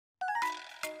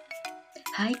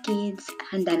Hi kids!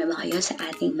 Handa na ba kayo sa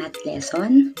ating math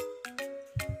lesson?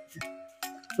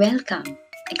 Welcome!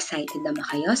 Excited na ba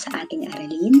kayo sa ating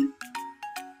aralin?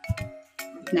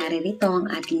 Naririto ang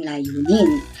ating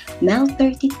layunin. Meld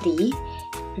 33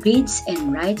 reads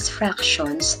and writes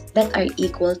fractions that are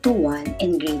equal to 1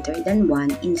 and greater than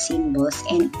 1 in symbols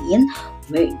and in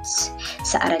words.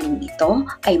 Sa aralin ito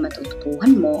ay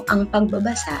matututuhan mo ang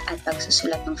pagbabasa at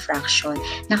pagsusulat ng fraction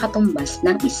na katumbas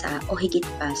ng isa o higit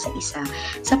pa sa isa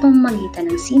sa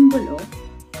pamamagitan ng simbolo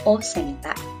o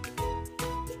salita.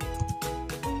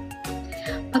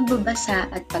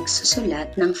 Pagbabasa at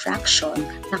pagsusulat ng fraction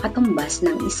na katumbas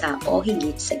ng isa o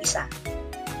higit sa isa.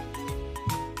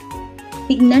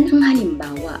 Tignan ang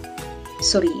halimbawa.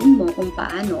 Suriin mo kung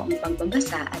paano ang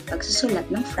pagbabasa at pagsusulat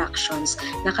ng fractions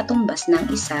na katumbas ng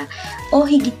isa o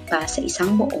higit pa sa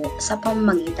isang buo sa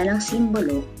pamamagitan ng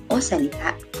simbolo o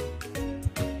salita.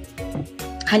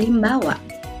 Halimbawa,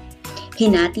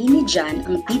 hinati ni John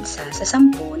ang pizza sa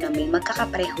 10 na may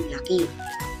magkakaparehong laki.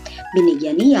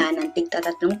 Binigyan niya ng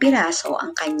tig-3 piraso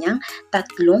ang kanyang 3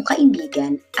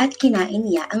 kaibigan at kinain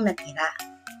niya ang natira.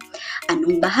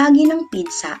 Anong bahagi ng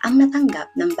pizza ang natanggap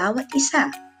ng bawat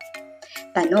isa?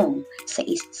 Tanong,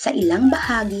 sa ilang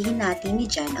bahagi hinati ni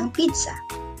John ang pizza?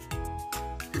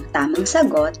 Ang tamang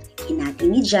sagot,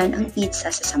 hinati ni John ang pizza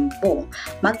sa 10,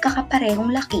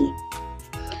 magkakaparehong laki.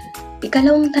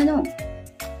 Ikalawang tanong,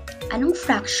 anong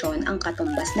fraction ang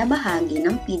katumbas na bahagi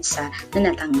ng pizza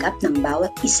na natanggap ng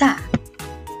bawat isa?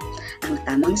 Ang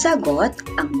tamang sagot,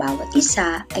 ang bawat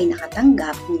isa ay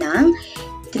nakatanggap ng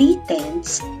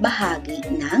 3/10 bahagi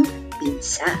ng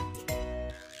pizza.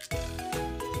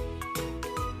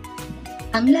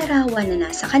 Ang larawan na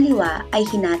nasa kaliwa ay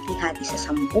hinati-hati sa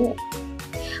 10.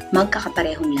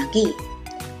 Magkakaparehong laki.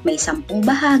 May 10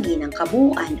 bahagi ng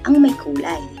kabuuan ang may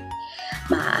kulay.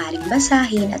 Maaaring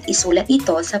basahin at isulat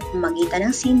ito sa pamamagitan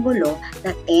ng simbolo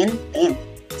na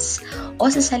 10/10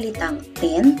 o sa salitang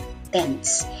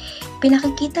 10/10.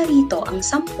 Pinakikita rito ang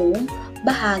 10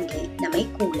 bahagi na may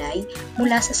kulay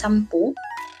mula sa 10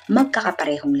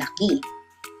 magkakaparehong laki.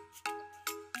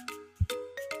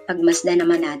 Pagmasdan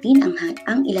naman natin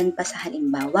ang ilan pa sa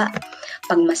halimbawa.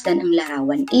 Pagmasdan ang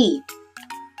larawan A.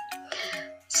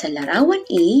 Sa larawan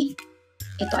A,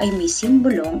 ito ay may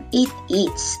simbolong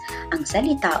 8/8. Ang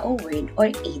salita o word or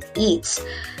 8/8.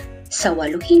 Sa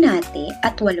 8 hinati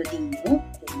at 8 ding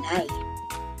kulay.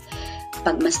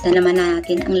 Pagmasdan naman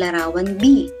natin ang larawan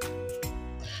B.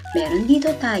 Meron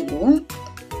dito tayong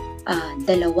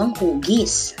 2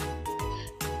 hugis.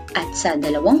 At sa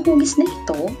 2 hugis na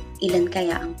ito, ilan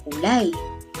kaya ang kulay?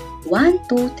 1,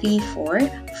 2, 3, 4,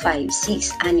 5,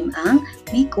 6. 6 ang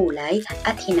may kulay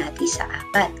at hinati sa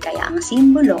 4. Kaya ang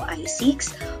simbolo ay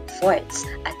 6/4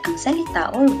 at ang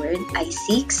salita or word ay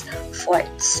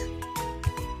 6/4.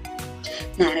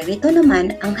 Naririto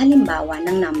naman ang halimbawa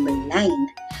ng number line.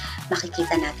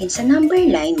 Makikita natin sa number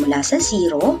line mula sa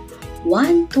 0,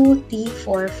 1, 2, 3,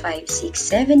 4, 5, 6,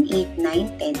 7, 8, 9,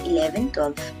 10, 11,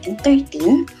 12, and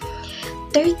 13.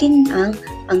 13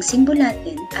 ang simbol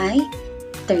natin ay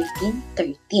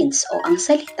 13/13 o ang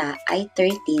salita ay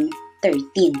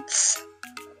 13/13.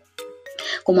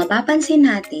 Kung mapapansin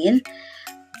natin,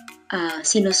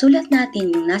 sinusulat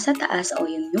natin yung nasa taas o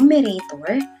yung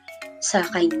numerator sa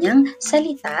kanyang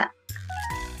salita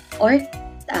or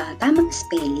tamang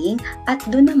spelling at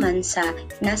doon naman sa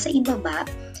nasa ibaba,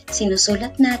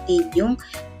 sinusulat natin yung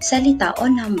salita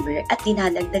o number at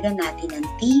dinadagdagan natin ng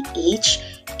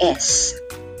THS.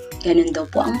 Ganun daw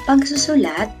po ang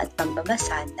pagsusulat at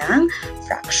pagbabasa ng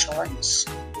fractions.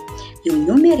 Yung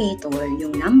numerator,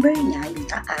 yung number niya, yung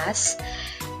taas,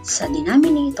 sa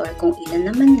denominator kung ilan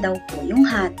naman daw po yung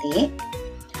hati,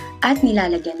 at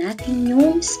nilalagyan natin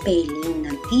yung spelling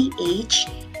ng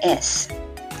THS.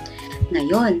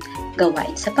 Ngayon,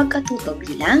 gawain sa pagkatuto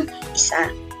bilang isa.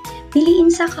 Piliin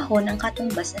sa kahon ang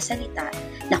katumbas na salita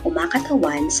na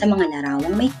kumakatawan sa mga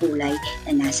larawang may kulay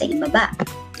na nasa ibaba.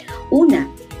 Una,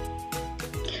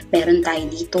 meron tayo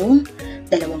ditong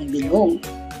 2 bilog.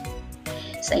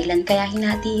 Sa ilan kaya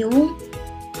hinati yung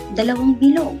 2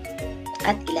 bilog?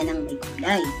 At ilan ang may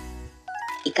kulay?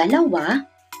 Ikalawa,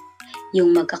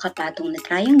 yung magkakapatong na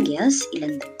triangles,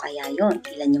 ilan daw kaya yon?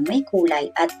 Ilan yung may kulay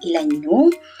at ilan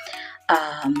yung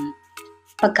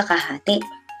pagkakahati?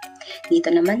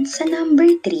 Dito naman sa number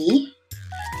 3,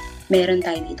 meron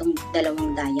tayo ditong 2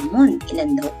 diamond.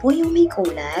 Ilan daw po yung may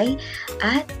kulay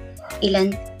at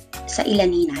ilan sa ilan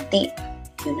hinati?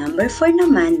 Yung number 4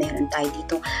 naman, meron tayo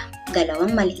ditong 2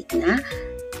 maliit na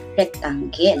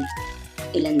rectangle.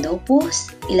 Ilan daw po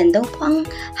ang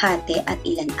hati at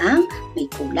ilan ang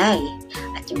may kulay?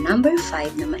 At yung number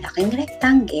 5 na malaking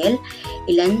rectangle,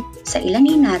 sa ilan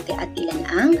hinati at ilan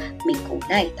ang may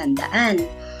kulay. Tandaan,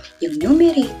 yung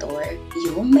numerator,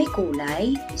 yung may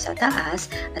kulay sa taas,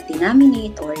 at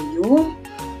denominator, yung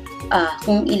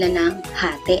kung ilan ang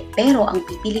hati. Pero ang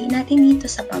pipiliin natin dito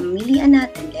sa pamilihan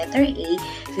natin, letter A,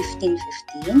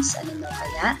 15/15. Ano mo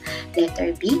kaya?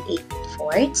 Letter B,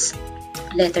 8/4.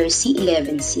 Letter C,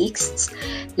 11/6.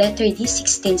 Letter D,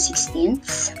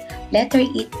 16/16. Letter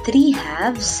E,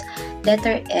 3/2.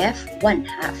 Letter F,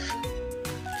 1/2.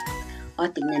 O,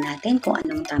 tingnan natin kung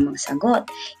anong tamang sagot.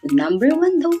 Yung number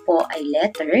 1 daw po ay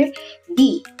letter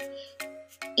D,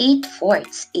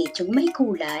 8/4. 8 yung may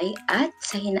kulay at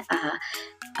sa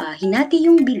hinati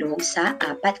yung bilog sa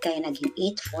 4 kaya naging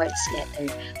 8/4. Letter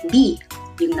B.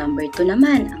 Yung number 2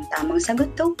 naman, ang tamang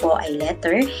sagot daw po ay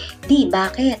letter D.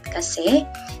 Bakit? Kasi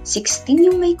 16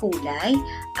 yung may kulay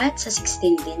at sa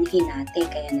 16 din hinati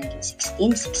kaya naging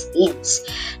 16/16.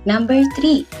 Number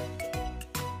 3.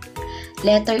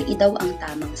 Letter E daw ang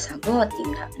tamang sagot.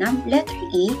 Yung letter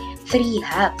E,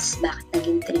 3/2. Bakit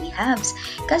naging 3/2?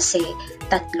 Kasi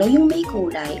 3 yung may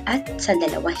kulay at sa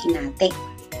 2 hinati.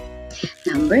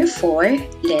 Number 4,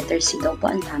 letter C daw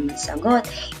po ang tamang sagot.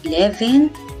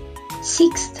 11/6.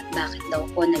 Bakit daw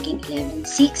po naging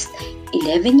 11/6?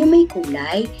 11 yung may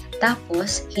kulay,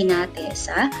 tapos hinati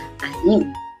sa 6.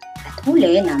 At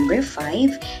huli, number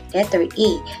 5, letter A,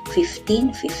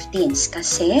 15/15.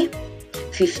 Kasi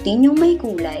 15 yung may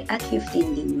kulay at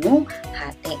 15 din yung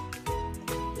hati.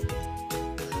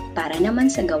 Para naman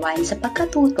sa gawain sa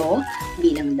pagkatuto,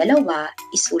 bilang 2,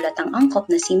 isulat ang angkop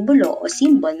na simbolo o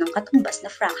symbol ng katumbas na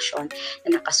fraction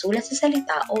na nakasulat sa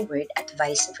salita o word at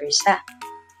vice versa.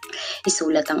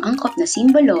 Isulat ang angkop na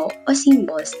simbolo o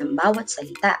symbols ng bawat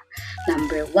salita.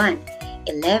 Number 1,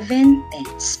 11/10.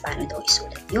 Paano daw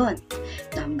isulat yon?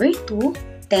 Number 2,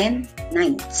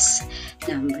 10/9.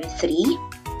 Number 3,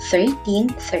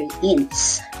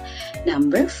 13/13.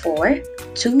 Number 4,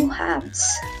 2/2.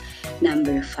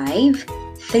 Number 5,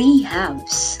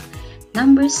 3/2.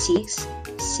 Number 6,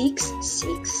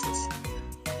 6/6.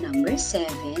 Number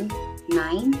 7,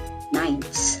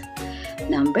 9/9.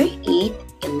 Number 8,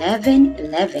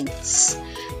 11/11.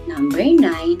 Number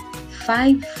 9,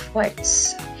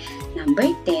 5/4. Number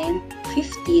 10,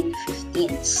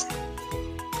 15/15.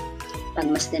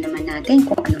 Pagmasdan naman natin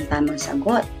kung anong tamang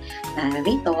sagot.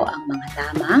 Narito ang mga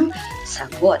tamang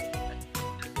sagot.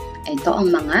 Ito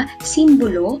ang mga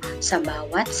simbolo sa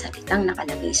bawat salitang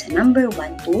nakalagay sa number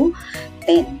 1 to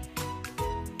 10.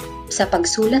 Sa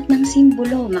pagsulat ng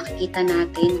simbolo, makikita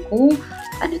natin kung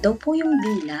ano daw po yung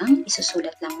bilang,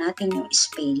 isusulat lang natin yung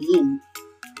spelling.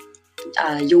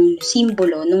 Yung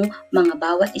simbolo ng mga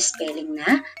bawat spelling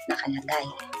na nakalagay.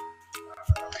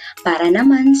 Para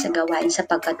naman sa gawain sa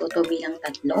pagkatuto bilang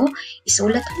 3,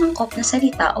 isulat ang angkop na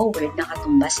salita o word na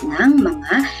katumbas ng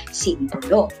mga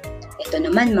simbolo. Ito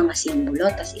naman mga simbolo,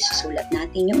 tapos isusulat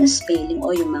natin yung spelling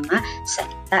o yung mga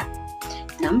salita.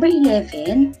 Number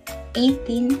 11,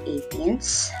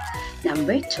 18/18.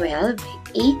 Number 12,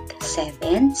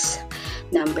 8/7.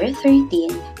 Number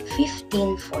 13,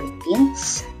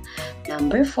 15/14.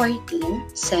 Number 14,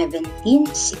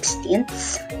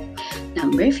 17/16.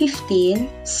 Number 15,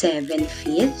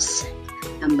 7/5.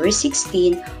 Number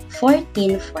 16,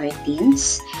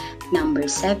 14/14. Number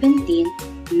 17,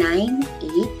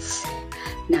 9/8.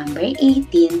 Number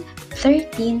 18,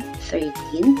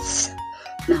 13/13.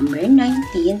 Number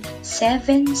 19,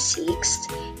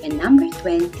 7/6. And number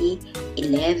 20,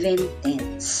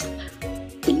 11/10.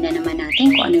 Tingnan naman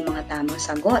natin kung ano yung mga tamang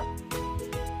sagot.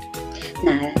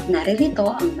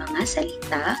 Naririto ang mga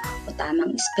salita o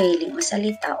tamang spelling o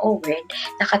salita o word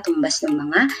na katumbas ng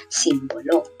mga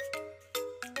simbolo.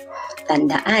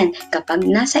 Tandaan, kapag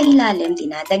nasa ilalim,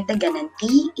 dinadagdagan ng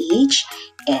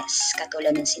THS,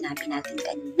 katulad ng sinabi natin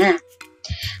kanina.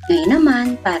 Ngayon naman,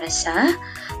 para sa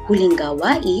huling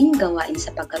gawain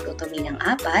sa pagkatuto bilang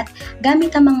 4,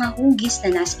 gamit ang mga hugis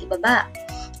na nasa ibaba.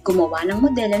 Gumawa ng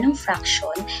modelo ng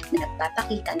fraction na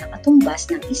nagpapakita ng katumbas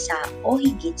ng isa o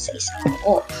higit sa isang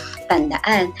buo.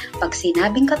 Tandaan, pag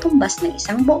sinabing katumbas ng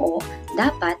isang buo,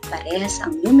 dapat parehas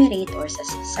ang numerator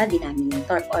sa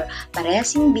denominator or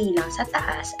parehas yung bilang sa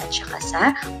taas at saka sa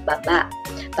baba.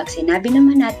 Pag sinabi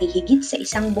naman natin higit sa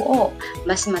isang buo,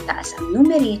 mas mataas ang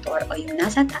numerator o yung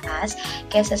nasa taas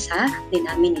kaysa sa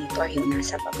denominator yung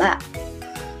nasa baba.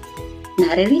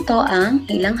 Naririto ang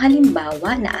ilang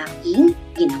halimbawa na aking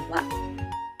ginawa.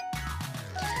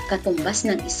 Katumbas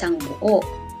ng isang buo.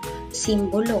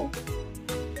 Simbolo.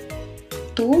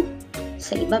 2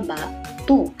 sa ibaba,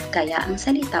 2. Kaya ang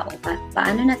salita o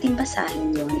paano natin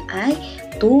basahin yon ay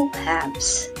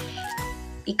 2/2.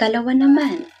 Ikalawa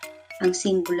naman, ang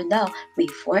simbolo daw may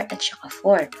 4 at saka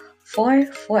 4.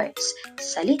 4/4.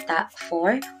 Salita,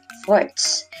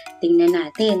 4/4. Tingnan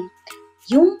natin.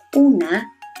 Yung una,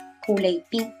 kulay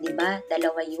pink, di ba?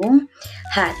 Dalawa yung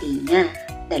hati niya.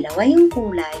 Dalawa yung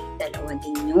kulay, dalawa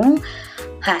din yung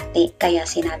hati. Kaya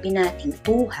sinabi natin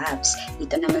 2 halves.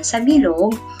 Dito naman sa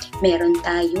bilog, meron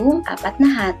tayong 4 na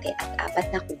hati at 4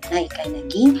 na kulay. Kaya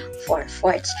naging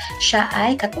 4/4. Siya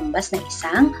ay katumbas ng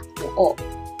isang buo.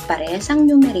 Parehas ang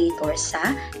numerator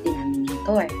sa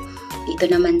denominator. Dito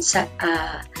naman sa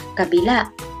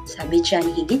kabila, sabi dyan,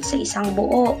 higit sa isang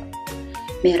buo.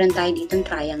 Meron tayo ditong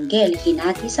triangle.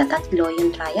 Hinati sa 3 yung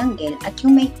triangle at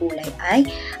yung may kulay ay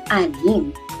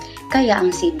 6. Kaya ang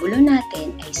simbolo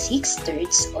natin ay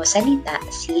 6/3 o salita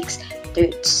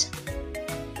 6/3.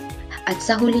 At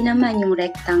sa huli naman yung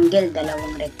rectangle,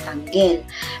 dalawang rectangle.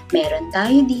 Meron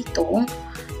tayo ditong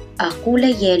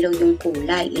kulay yellow yung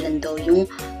kulay. Ilan daw yung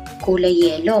kulay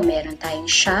yellow? Meron tayong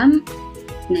 9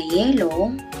 na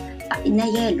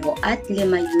yellow at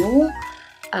 5 yung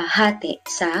hati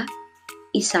sa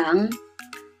isang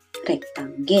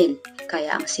rectangle.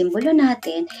 Kaya ang simbolo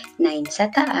natin, 9 sa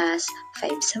taas,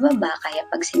 5 sa baba. Kaya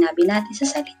pag sinabi natin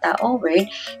sa salita o word,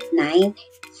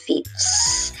 9/5.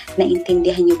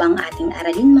 Naintindihan niyo bang ating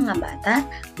aralin mga bata?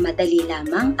 Madali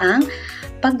lamang ang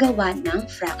paggawa ng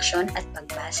fraction at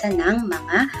pagbasa ng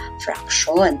mga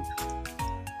fraction.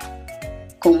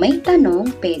 Kung may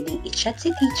tanong, pwedeng i-chat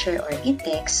si teacher or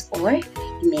i-text or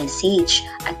i-message.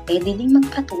 At pwede ding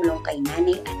magpatulong kay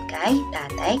nanay at kay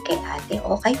tatay, kay ate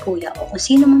o kay kuya o kung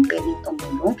sino man pwedeng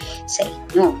tumulong sa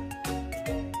inyo.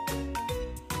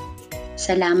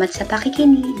 Salamat sa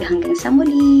pakikinig. Hanggang sa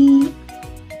muli!